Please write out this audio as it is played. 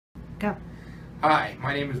Go. Hi,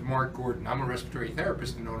 my name is Mark Gordon. I'm a respiratory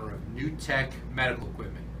therapist and owner of NewTec Medical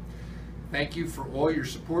Equipment. Thank you for all your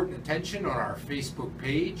support and attention on our Facebook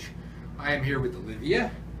page. I am here with Olivia,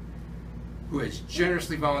 who has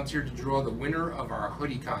generously volunteered to draw the winner of our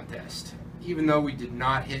hoodie contest. Even though we did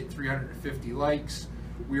not hit 350 likes,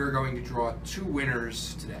 we are going to draw 2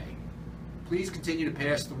 winners today. Please continue to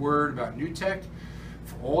pass the word about NewTec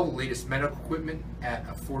for all the latest medical equipment at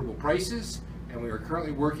affordable prices, and we are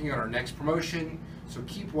currently working on our next promotion, so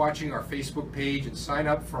keep watching our Facebook page and sign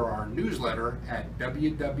up for our newsletter at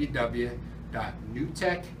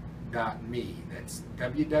www.newtec.me. That's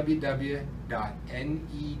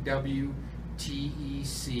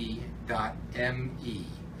www.newtec.me.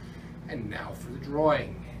 And now for the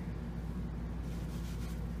drawing.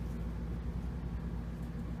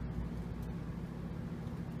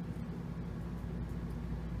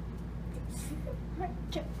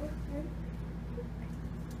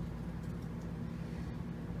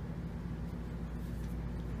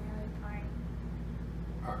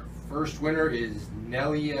 Our first winner is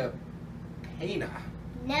Nelia Pena.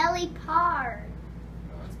 Nelly Parr.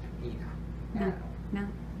 No, it's Pena. No.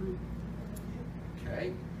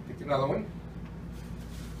 Okay, pick another one.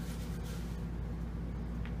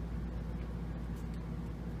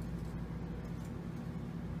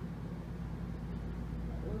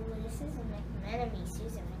 Ooh, this is a McMenemy.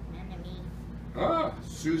 Susan McMenemy. Ah,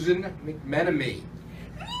 Susan McMenemy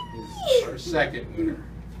is our second winner.